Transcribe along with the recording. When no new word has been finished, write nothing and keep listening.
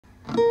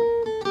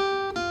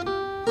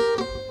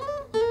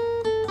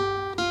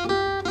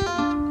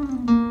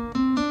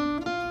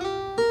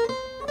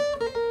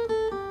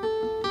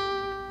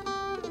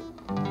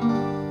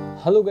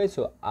Hello guys,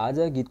 so आज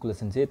गीतको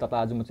lesson चाहिँ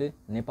तपाईँ आज म चाहिँ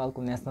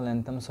नेपालको नेसनल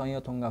एन्थम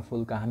सयाउन थुङ्गा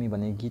फुलका हामी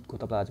भन्ने गीतको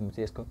तपाईँ आज म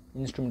चाहिँ यसको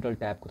इन्स्ट्रुमेन्टल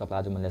ट्याबको तपाईँ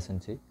आज म लेसन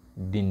चाहिँ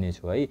दिने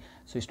छु है।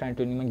 सो स्टार्टिङ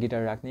ट्युनिङमा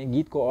गिटार राख्ने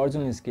गीतको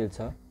ओरिजिनल स्केल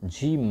छ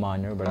जी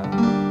माइनरबाट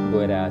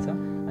गएर आएछ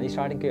अनि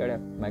स्टार्टिङको एउटा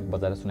माइक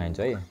बजाएर सुनाइन्छ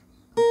है।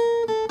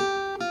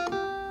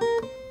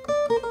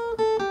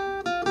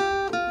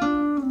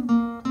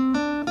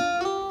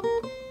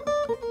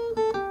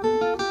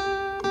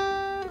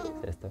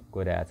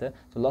 गइरहेछ।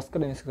 सो लस्कर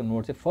म्युजिकको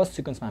नोट चाहिँ फर्स्ट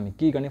सिक्वेन्समा हामी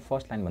के गर्ने,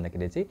 फर्स्ट लाइन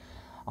भन्दाखेरि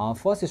चाहिँ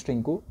फर्स्ट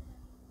स्ट्रिङको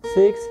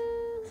 6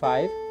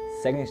 5,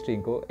 सेकेन्ड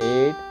स्ट्रिङको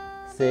 8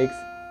 6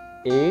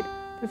 8,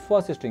 फिर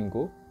फर्स्ट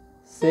स्ट्रिङको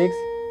 6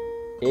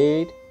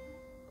 8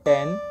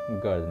 10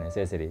 गरिदिने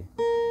यसरी।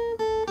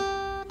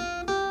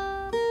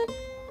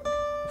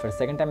 फिर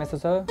सेकेन्ड टाइम यस्तो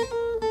छ,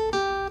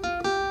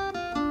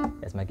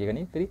 यसमा के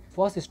गर्ने, फेरि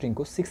फर्स्ट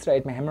स्ट्रिङको 6 र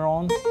 8 मा ह्यामर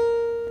अन,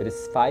 फेरि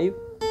 5,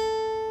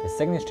 फिर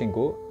सेकेन्ड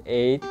स्ट्रिङको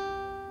 8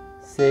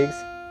 6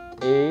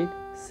 8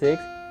 6,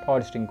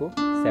 थर्ड स्ट्रिङको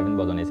 7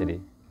 बजाउने यसरी।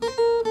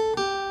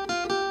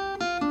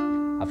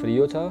 फेरि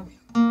यो छ,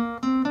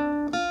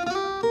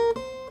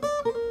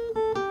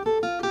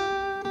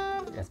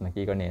 यसमा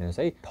के गर्ने हेर्नुहोस्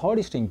है,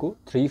 थर्ड स्ट्रिङको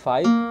 3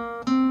 5,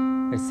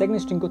 फेरि सेकेन्ड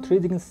स्ट्रिङको 3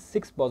 देखि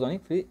 6 बजाउने,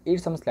 फेरि 8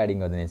 सम्म स्लाइडिङ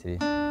गरिदिने यसरी।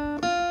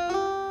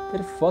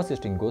 फेरि फर्स्ट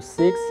स्ट्रिङको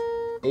 6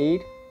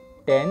 8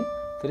 10,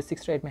 फेरि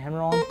 6 र 8 मा ह्यामर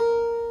अन,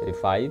 फेरि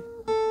 5,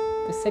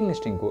 फेरि सेकेन्ड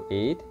स्ट्रिङको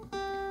 8,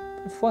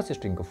 फेरि फर्स्ट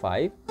स्ट्रिङको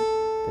 5,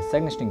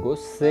 सेकेन्ड स्ट्रिङको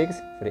 6,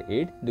 फेरि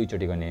 8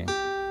 दुईचोटि गर्ने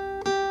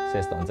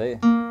यस्तो हुन्छ है।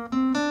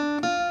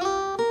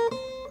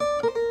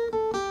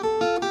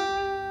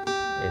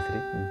 यसरी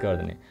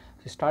गरिदिने।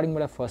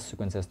 स्टार्टिङबाट फर्स्ट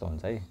सिक्वेन्स यस्तो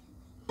हुन्छ है।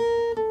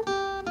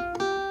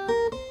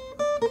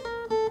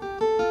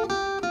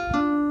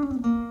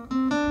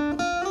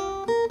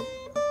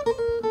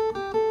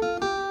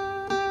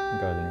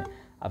 गरिदिने।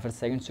 फेरि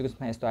सेकेन्ड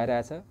सिक्वेन्समा यस्तो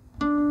आइरहेछ।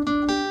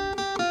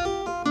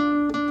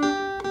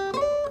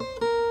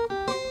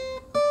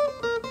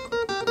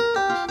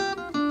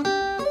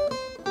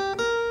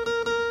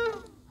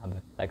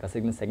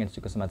 सेकेन्ड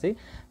सिक्वेन्समा चाहिँ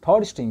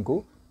थर्ड स्ट्रिङको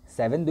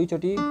 7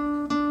 दुईचोटि,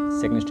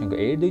 सेकेन्ड स्ट्रिङको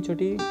 8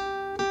 दुईचोटि,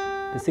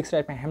 6 र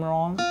 8 मा ह्यामर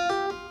अन,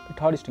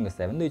 थर्ड स्ट्रिङको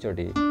 7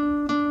 दुईचोटि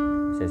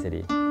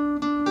यसरी।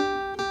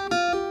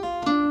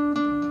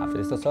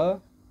 फेरि यस्तो छ,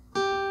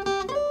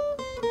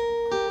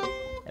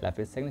 यसलाई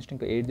फेरि सेकेन्ड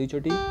स्ट्रिङको 8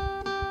 दुईचोटि,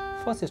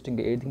 फर्स्ट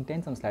स्ट्रिङको 8 देखि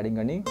 10 सम्म स्लाइडिङ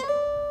गर्ने,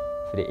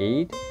 फेरि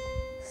 8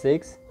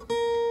 6,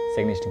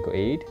 सेकेन्ड स्ट्रिङको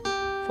 8,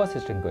 फर्स्ट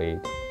स्ट्रिङको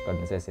 8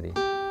 गरिदिन्छ यसरी।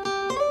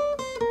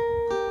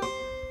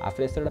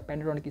 फेरि यस्तो एउटा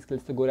पेन्टाटोनिक स्केल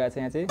जस्तो गइरहेछ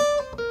यहाँ चाहिँ।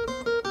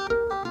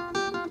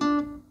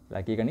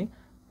 यसलाई के गर्ने,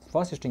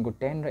 फर्स्ट स्ट्रिङको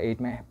 10 र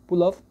 8 मा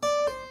पुल अफ,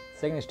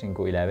 सेकेन्ड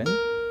स्ट्रिङको 11,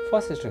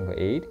 फर्स्ट स्ट्रिङको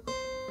 8,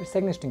 फेरि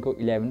सेकेन्ड स्ट्रिङको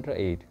 11 र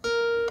 8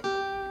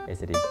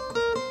 यसरी।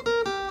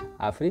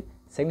 फेरि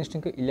सेकेन्ड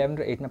स्ट्रिङको 11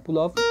 र 8 मा पुल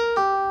अफ,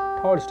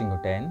 थर्ड स्ट्रिङको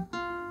 10,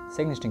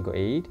 सेकेन्ड स्ट्रिङको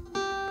 8,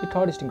 फेरि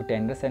थर्ड स्ट्रिङको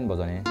 10 र 7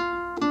 बजाउने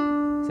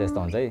यस्तो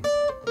हुन्छ है।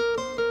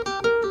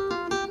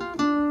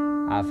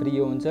 फेरि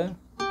यो हुन्छ,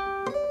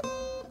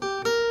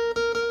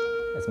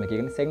 यसमा के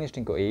गर्ने, सेकेन्ड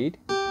स्ट्रिङको 8,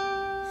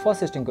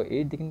 फर्स्ट स्ट्रिङको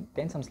 8 देखि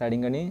 10 सम्म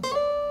स्लाइडिङ गर्ने,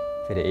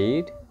 फेरि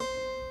 8,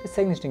 फेरि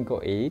सेकेन्ड स्ट्रिङको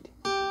 8,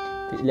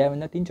 फेरि 11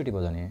 लाई 3 चोटि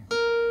बजाउने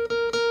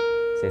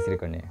यसरी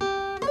गर्ने।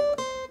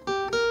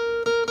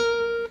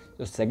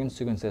 यो सेकेन्ड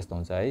सिक्वेन्स यस्तो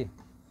हुन्छ है।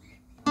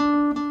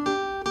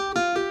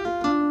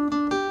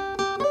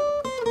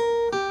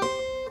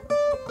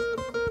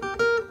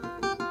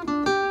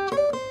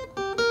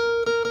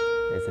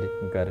 यसरी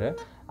गरेर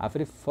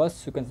फेरि फर्स्ट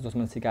सिक्वेन्स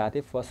जसमा सिकाएको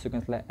थिएँ, फर्स्ट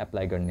सिक्वेन्सलाई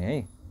एप्लाई गर्ने है।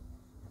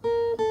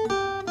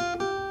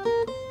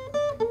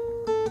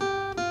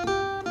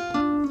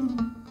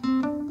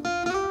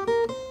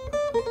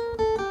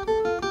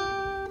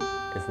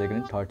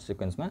 थर्ड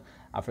सिक्वेन्समा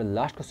आफ्टर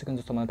लास्टको सिक्वेन्स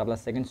जस्तो मैले तपाईँलाई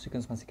सेकेन्ड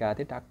सिक्वेन्समा सिकाएको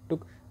थिएँ,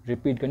 टाकटुक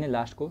रिपिट गर्ने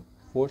लास्टको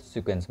फोर्थ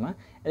सिक्वेन्समा।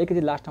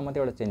 अलिकति लास्टमा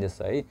मात्रै एउटा चेन्जेस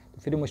छ है।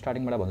 फेरि म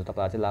स्टार्टिङबाट भन्छु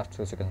तपाईँलाई चाहिँ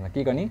लास्टको सिक्वेन्समा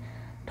के गर्ने,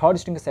 थर्ड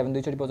स्ट्रिङको 7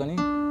 दुईचोटि बजाउने,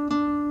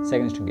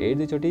 सेकेन्ड स्ट्रिङको 8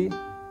 दुईचोटि,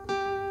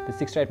 फेरि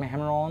 6 र 8 मा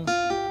ह्यामर अन,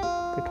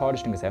 फेरि थर्ड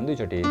स्ट्रिङको 7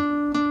 दुईचोटि।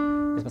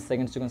 यसमा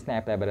सेकेन्ड सिक्वेन्सलाई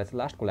एप्लाई गरेर चाहिँ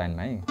लास्टको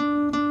लाइनमा है।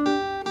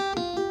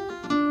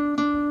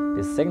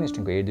 फेरि सेकेन्ड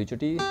स्ट्रिङको 8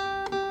 दुईचोटि,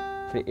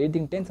 फेरि 8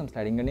 देखि 10 सम्म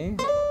स्लाइडिङ गर्ने,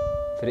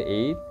 फेरि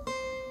 8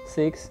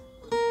 6,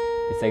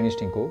 सेकेन्ड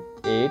स्ट्रिङको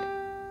 8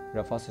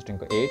 र फर्स्ट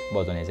स्ट्रिङको 8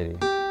 बजाउने यसरी।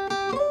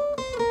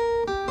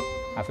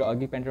 फेरि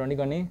अघि पेन्टाटोनिक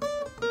गर्ने,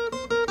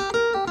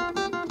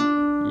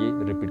 यही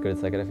रिपिट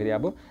गरिसकेर फेरि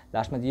अब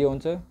लास्टमा यो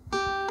हुन्छ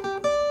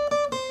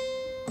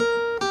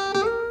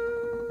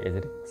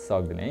यसरी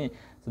सक्दैन है।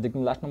 सो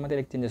देख्नु लास्टमा मात्रै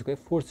एक चेन्जेस गयो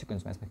फोर्थ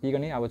सिक्वेन्समा। यसमा के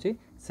गर्ने, अब चाहिँ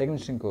सेकेन्ड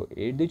स्ट्रिङको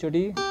 8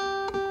 दुईचोटि,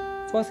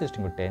 फर्स्ट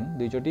स्ट्रिङको 10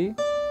 दुईचोटि,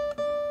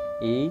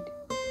 8,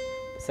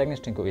 सेकेन्ड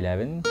स्ट्रिङको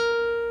 11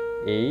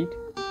 8,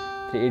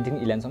 फेरि 8 देखि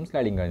 11 सम्म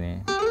स्लाइडिङ गर्ने।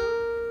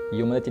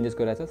 यो मात्रै चेन्जेस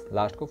गरिरहेछ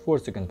लास्टको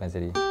फोर्थ सिक्वेन्समा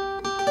यसरी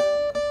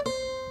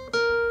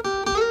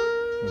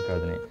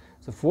गरिदिने।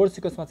 सो फोर्थ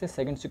सिक्वेन्समा चाहिँ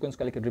सेकेन्ड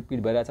सिक्वेन्सको अलिकति रिपिट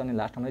भइरहेछ अनि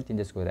लास्टमा मात्रै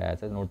चेन्जेस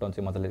गरिरहेछ। नोट डाउन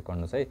चाहिँ मजाले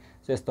गर्नुहोस् है।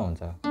 सो यस्तो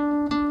हुन्छ।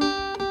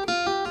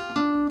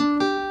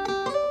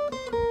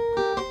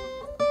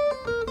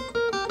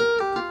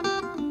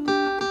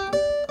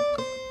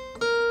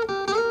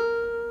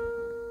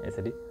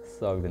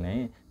 सक्दैन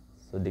है।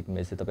 सो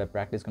देख्नुभएपछि तपाईँ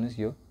प्र्याक्टिस गर्नुहोस्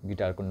यो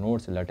गिटारको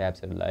नोट्सहरूलाई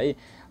ट्याप्सहरूलाई है।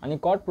 अनि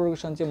कर्ड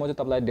प्रोग्रेसन चाहिँ म चाहिँ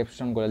तपाईँलाई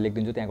डिस्क्रिप्सन गएर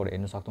लेखिदिन्छु, त्यहाँ गएर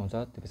हेर्न सक्नुहुन्छ।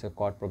 त्यसपछि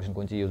कर्ड प्रोग्रेसन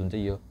कुन चाहिँ युज हुन्छ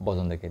यो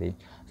बजाउँदाखेरि।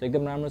 सो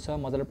एकदम राम्रो छ,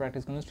 मजाले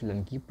प्र्याक्टिस गर्नुहोस्। Till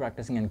and keep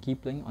practising and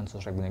keep playing. अनि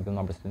सब्सक्राइब गर्न एकदम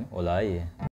नबिर्सिनु होला है।